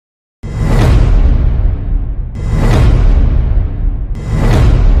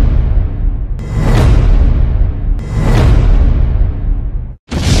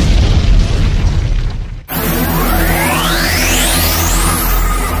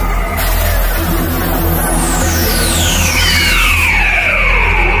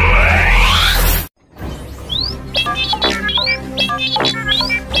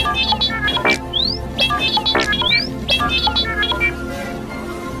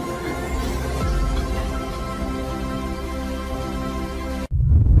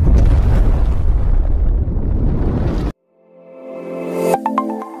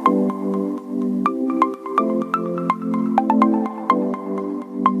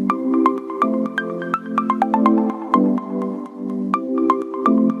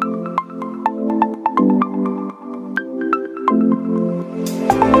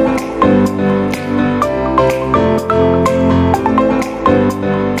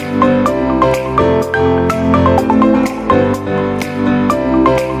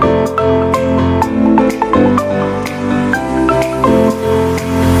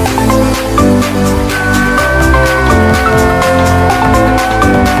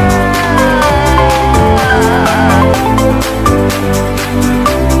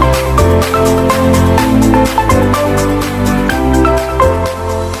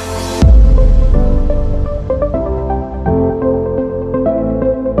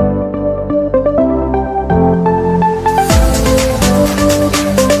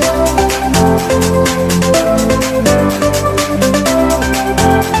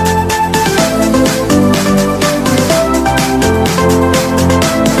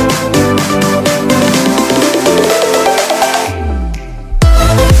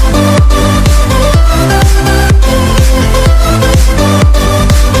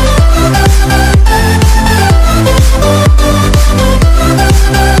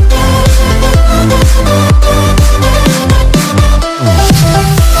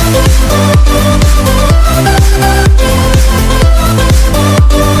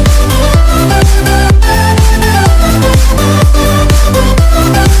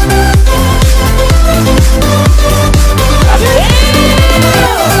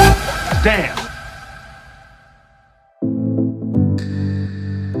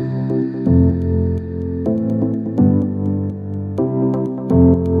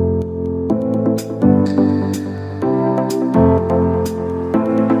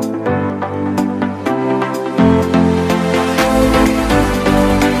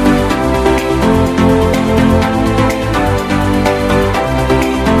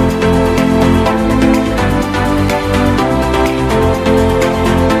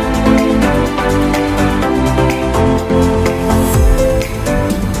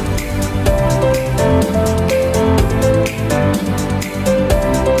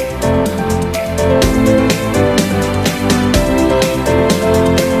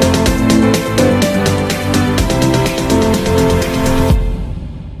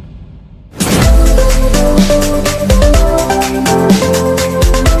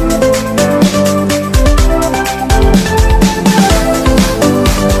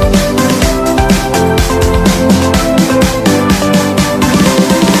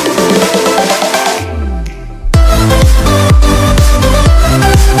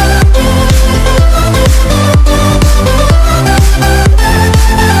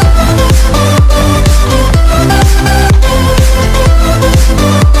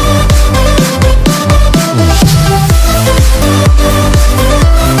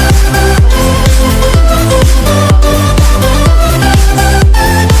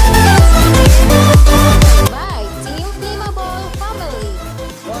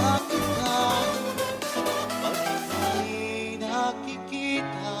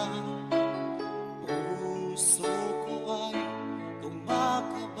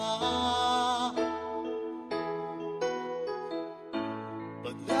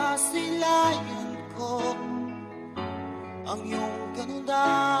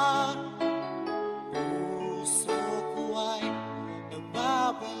ganda. Puso ko ay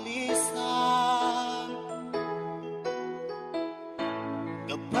nababalisan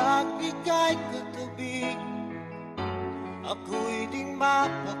kapag ika'y katabi. Ako'y di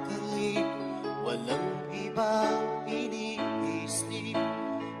mapakali, walang ibang iniisip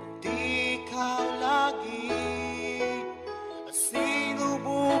kundi ikaw lagi. At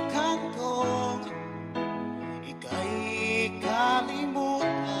sinubukan kong ika'y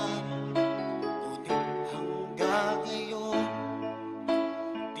kalimutan, ngunit hanggang ngayon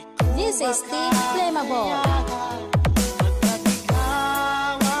di ko This is Team Flammable.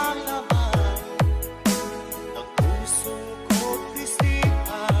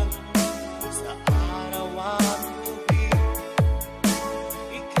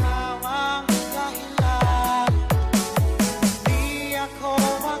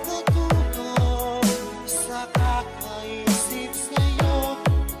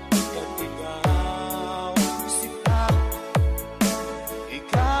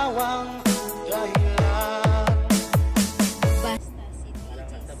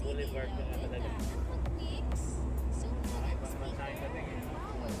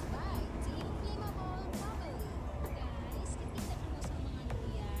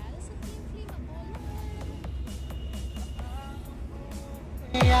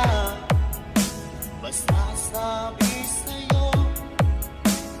 Basta sabi sa'yo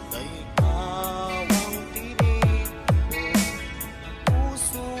na ikaw ang tinig ng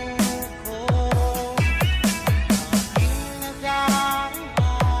puso ko. Aking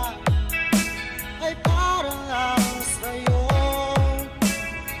nadarama ay parang lang sa'yo.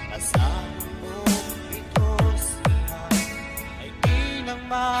 Asahan mo ito siya ay di na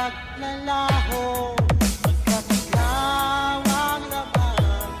maglalaho.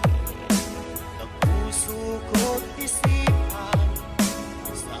 Ko't isipan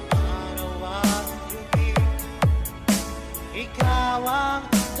sa araw at gabi, ikaw ang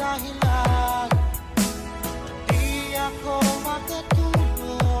dahilan. Di ako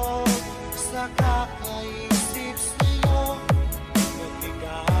makatulog sa kakaisip sa'yo. Kung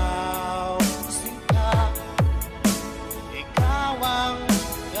ikaw sinta, ikaw ang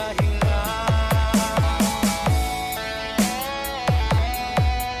dahilan.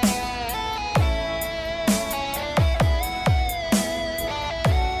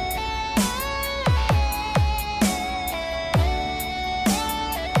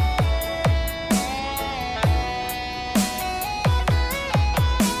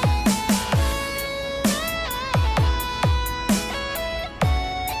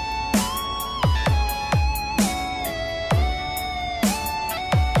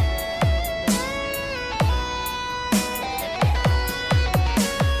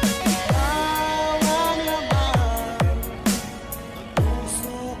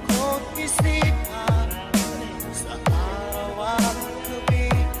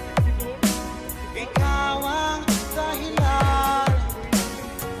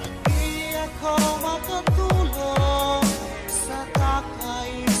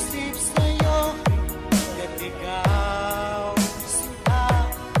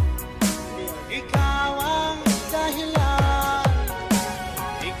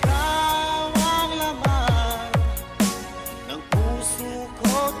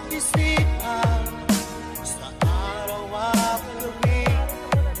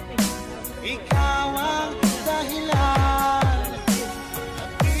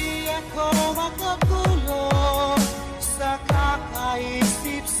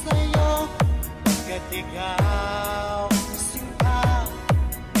 Ikaw sinta,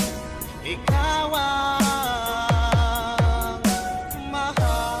 ikaw ang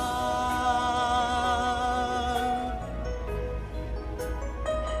mahal.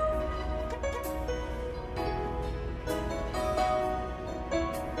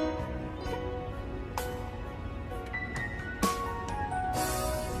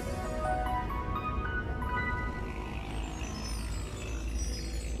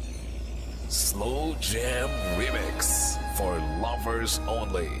 Slow Jam Remix for lovers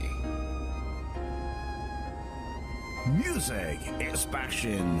only. Music is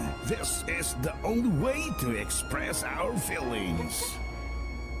passion. This is the only way to express our feelings.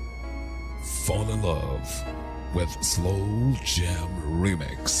 Fall in love with Slow Jam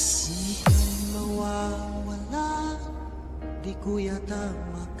Remix. Di ka mawawala, di ko yata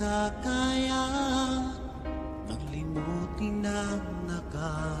makakaya ang limutin ang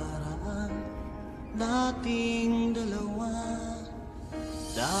nakaraan nating dalawa.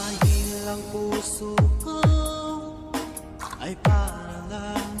 Dahil ang puso ko ay para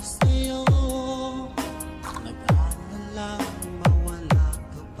lang sa'yo, nag-aalalang mawala.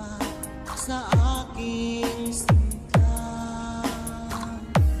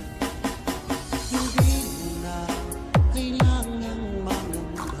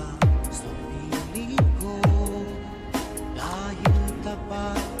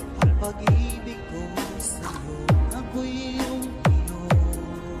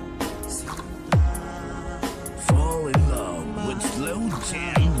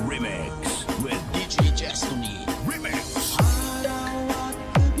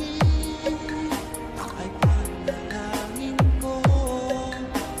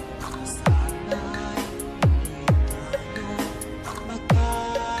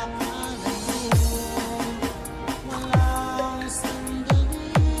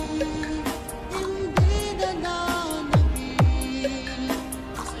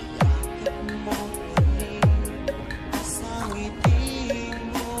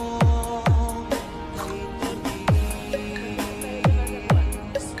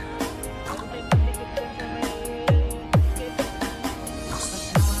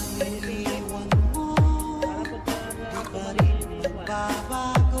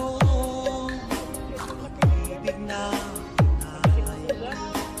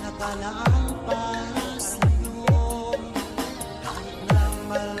 lang para sa'yo. Kahit na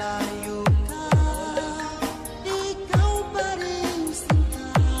malayo ka, ikaw pa rin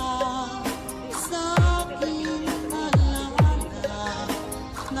sinta sa aking alaala.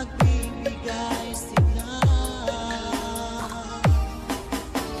 Nagbibigay sila.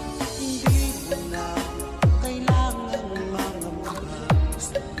 Hindi mo na kailangan mangamahal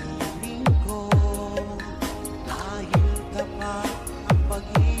sa piling ko, dahil kapag ang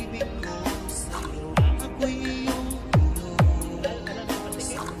pag-ibig ko sa'yo, ako'y iyong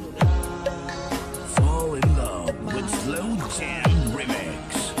sinta. Fall in love with Slow Jam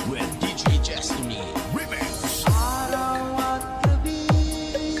Remix with DJ Destiny Remix. Araw at gabi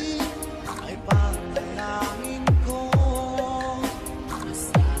ay panalangin ko na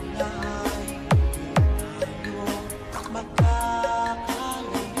sana ay hindi tayo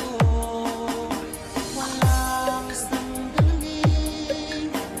magkakalayo. Walang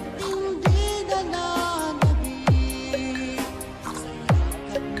sandaling hindi na nanabig sa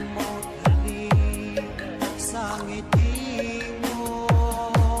yakap mo't halik, sa ngiti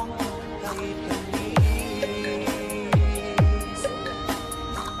mong kahit tamis.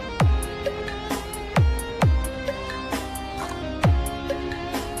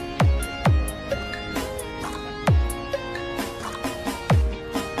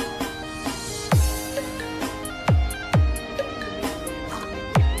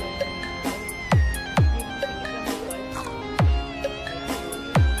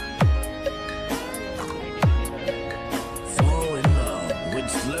 Fall in love with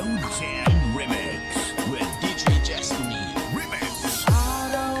Slow Jam Remix with DJ Destiny Remix.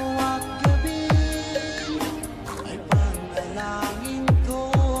 Araw at gabi ay panalangin ko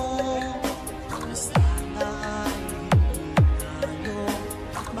na sana ay hindi tayo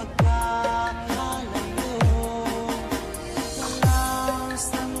magkakalayo. Walang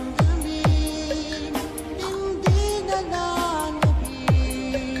sandaling hindi na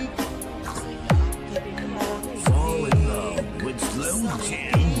nanabig sa yakap mo't Fall in love with Slow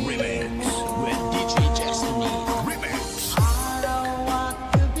Jam Remix with DJ Destiny Remix. Araw at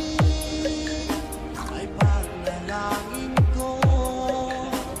gabi ay panalangin ko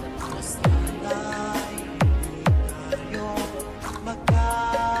na sana ay hindi tayo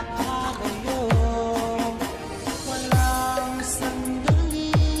magkakalayo. Walang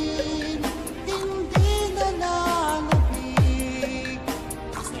sandaling hindi na nanabig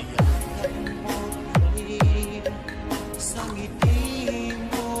sa yakap mo't halik, sa ngiti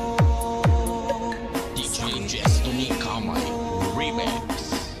mo. DJ Destiny Kamay Remix.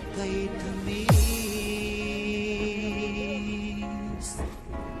 Kay tamis.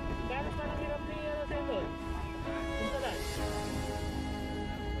 Kaya parang hirap ni Sendol. Punta lang.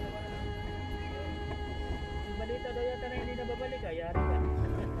 Yung balita daw yata na hindi na babalik, yari ka.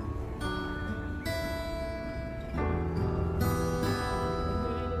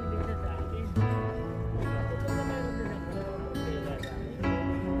 Nagmulilong din siya sa akin. Kapag na mayroon din ako na problema sa akin.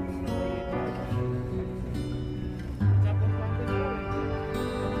 Tapos lang ko yun.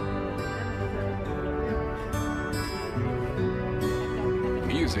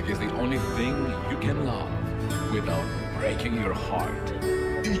 Music is the only thing you can love without breaking your heart.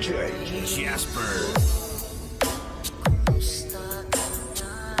 DJ Jasper.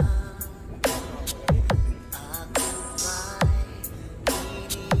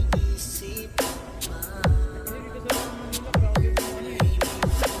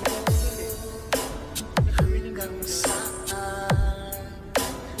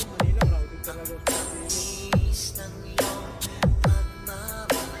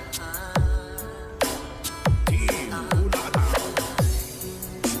 Team Ulata.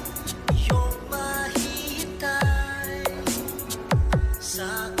 Yung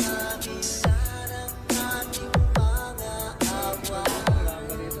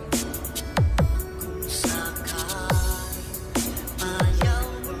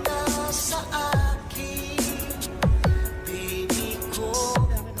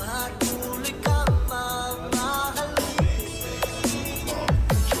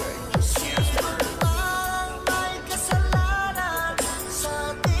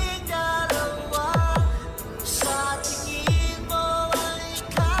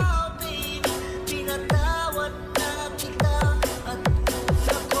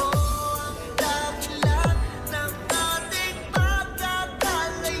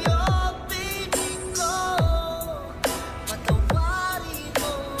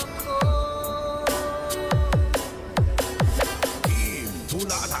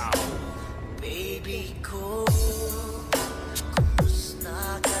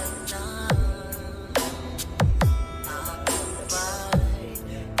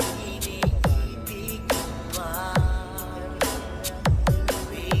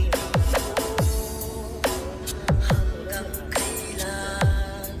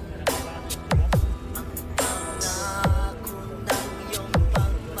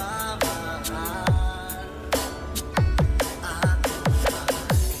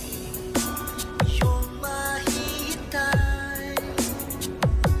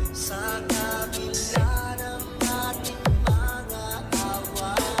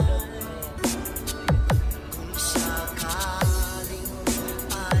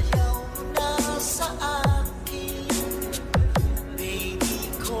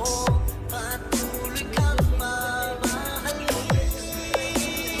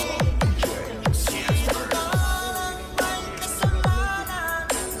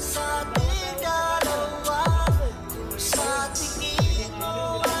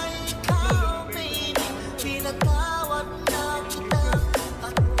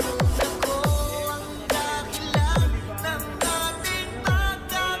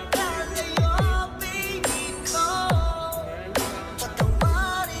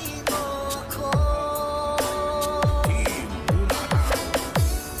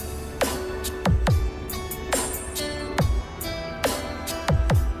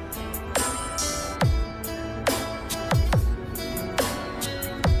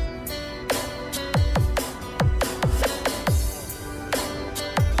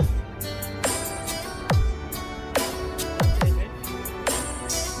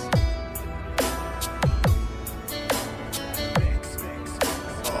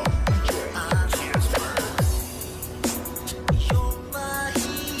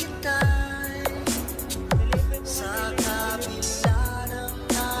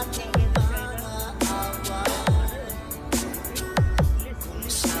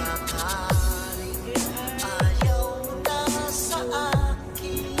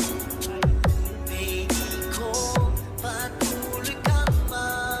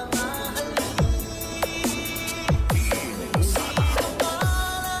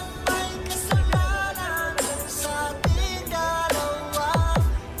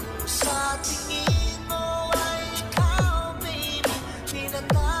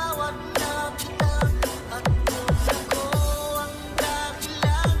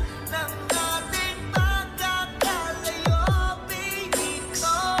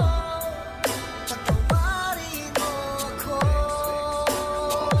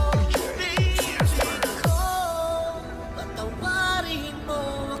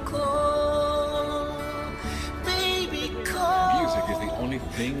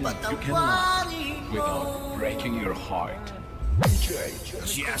something you can love without breaking your heart. DJ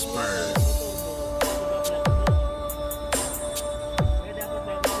Jasper. Kaya dapat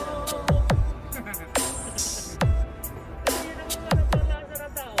meron silang motor. Kasi yun ang pinapalasa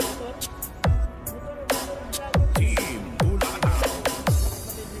ng tao. Motor. Motor ang dapat. Team Bulanaw.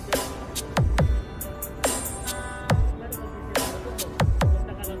 Jasper.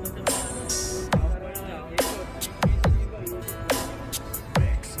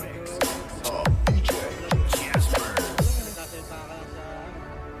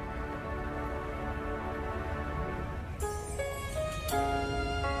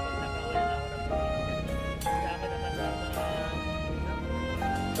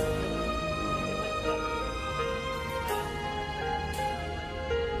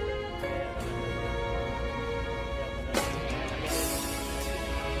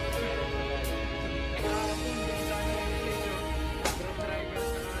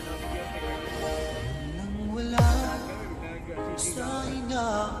 Nang wala sa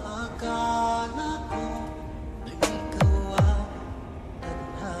inaakala ko na ikaw ang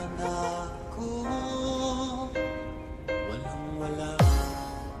tadhana ko. Walang-wala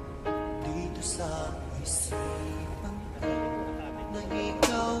dito sa isipan ko na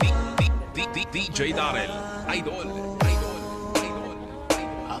ikaw ang DJ Darrell, idol, idol, idol, idol.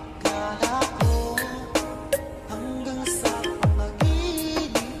 akala ko. Hanggang sa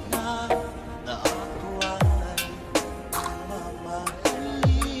panaginip na ako ay mamahalin.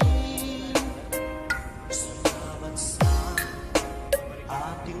 Salamat sa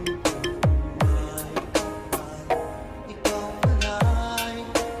ating buhay kapag ikaw ay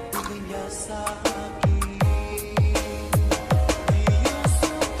bigyan sa akin. Ngayong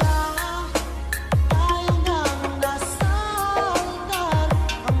suka tayo nang nasa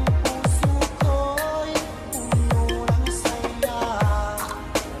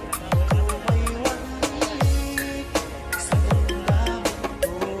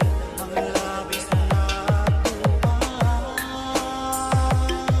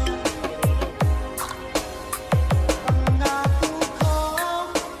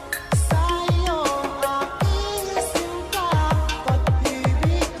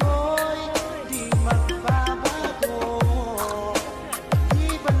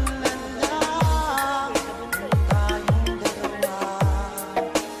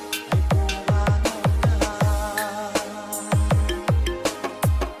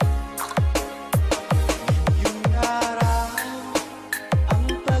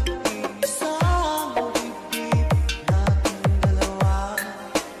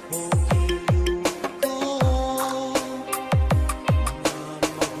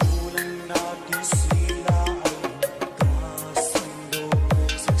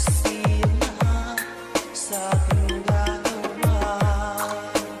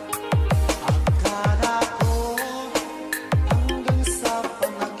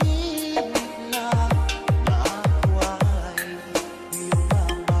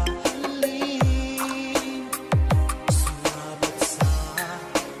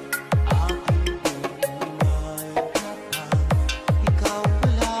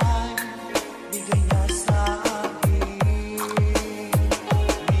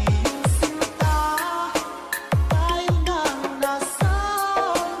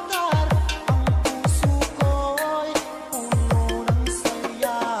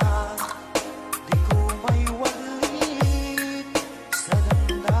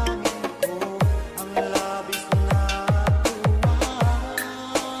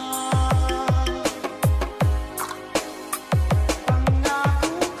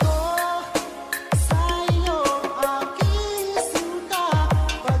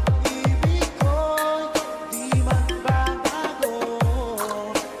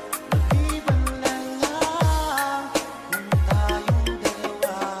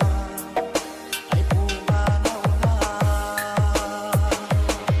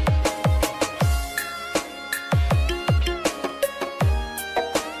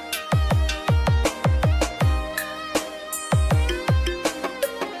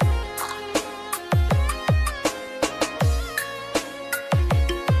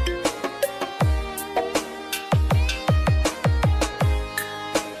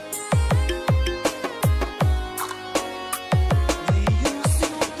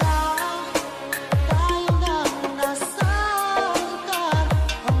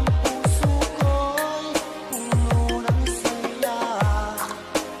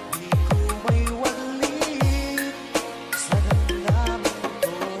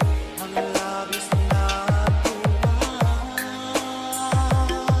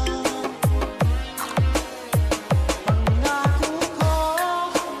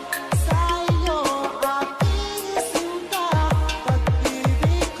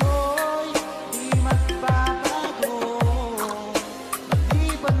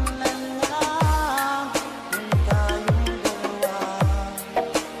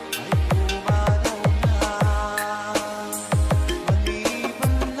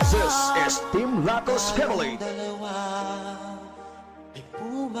Santos family. Dalawa ay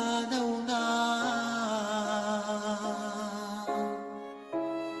pumanaw na.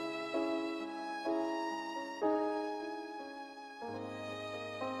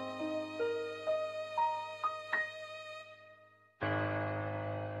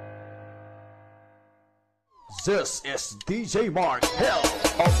 This is DJ Mark Hill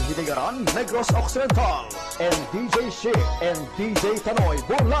of Hilingaran, Negros Occidental, and DJ Shea and DJ Tanoy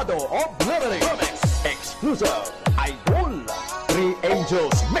Burlado of Liberty. Exclusive Idol, Three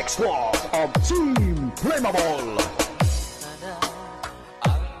Angels Mix Squad of Team Flammable. Sana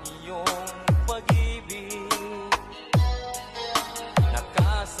ang iyong pag-ibig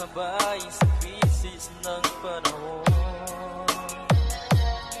nakasabay sa krisis ng panahon.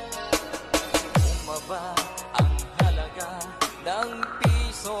 Bumaba ang halaga ng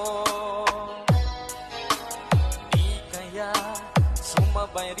piso, di kaya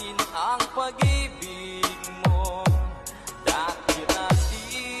sumabay rin ang pag-ibig mo. Dati-dati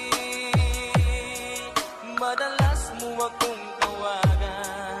madalas mo akong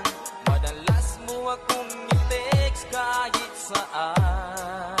tawagan, madalas mo akong i-text kahit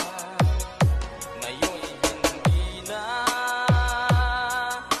saan. Ngayon hindi na,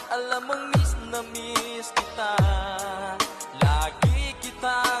 alam mong miss na miss kita. Lagi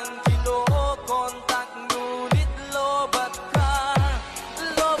kitang kino-contact, ngunit lobat ka.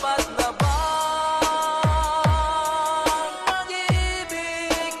 Lobat na ba ang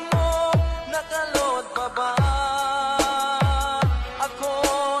pag-ibig mo? Nakalot pa ba ako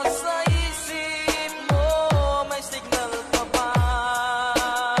sa isip mo? May signal pa ba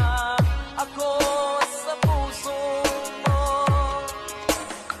ako sa puso mo?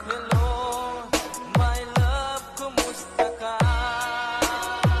 Hello, my love, kumusta ka?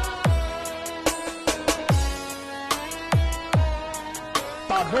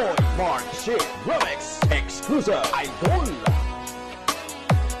 Tanoy Mark Shea Remix. Exclusive Idol.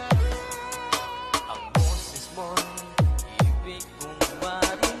 Ang boses mo'y ibig kong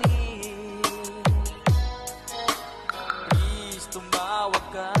marinig. Please, tumawag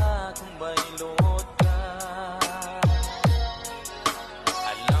ka kung may load ka.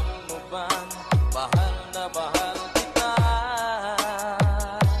 Alam mo bang mahal na mahal kita?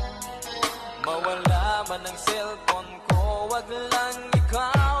 Mawala man ang cellphone ko, wag lang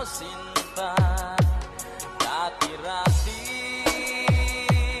ikaw sinta. Dati-rati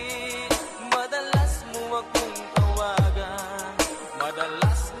madalas mo akong tawagan,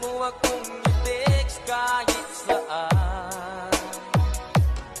 madalas mo akong i-text kahit saan.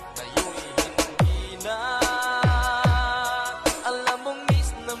 Ngayon hindi na, alam mong miss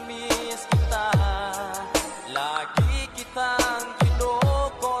na miss kita. Lagi kitang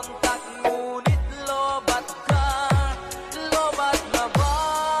kino-contact, ngunit lobat ka. Lobat na ba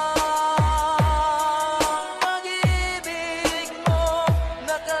ang pag-ibig mo?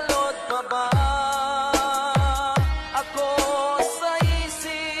 Nakalot pa ba ako sa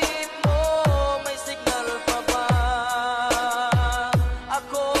isip mo? May signal pa ba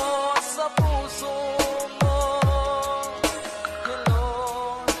ako sa puso mo?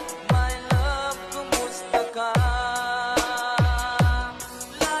 Hello, my love, kumusta ka?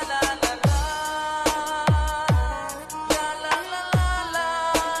 La la la la, la la la la,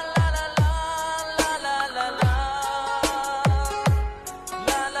 la la la, la la la la, la la la la,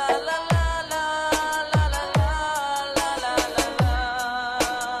 la la la la,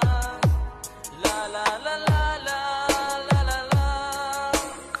 la la la la, la la la la,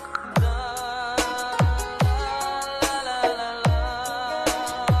 la la la la,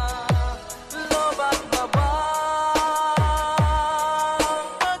 lobat na ba ang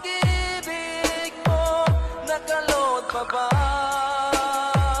pag-ibig mo? Nakalot pa ba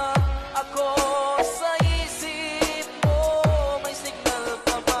ako sa isip mo? May signal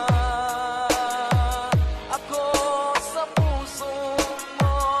pa ba ako sa puso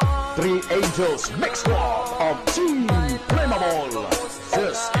mo? Three Angels Mix Squad of Team Flammable.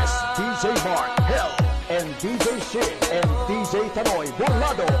 This is DJ Mark Hill and DJ Shea and DJ Tanoy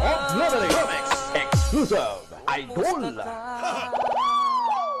Burlado of Liberty. Remix. Exclusive Idol.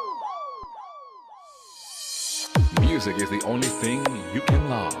 Music is the only thing you can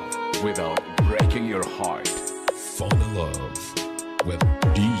love without breaking your heart. Fall in love with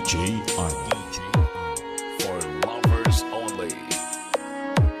DJ Arnold.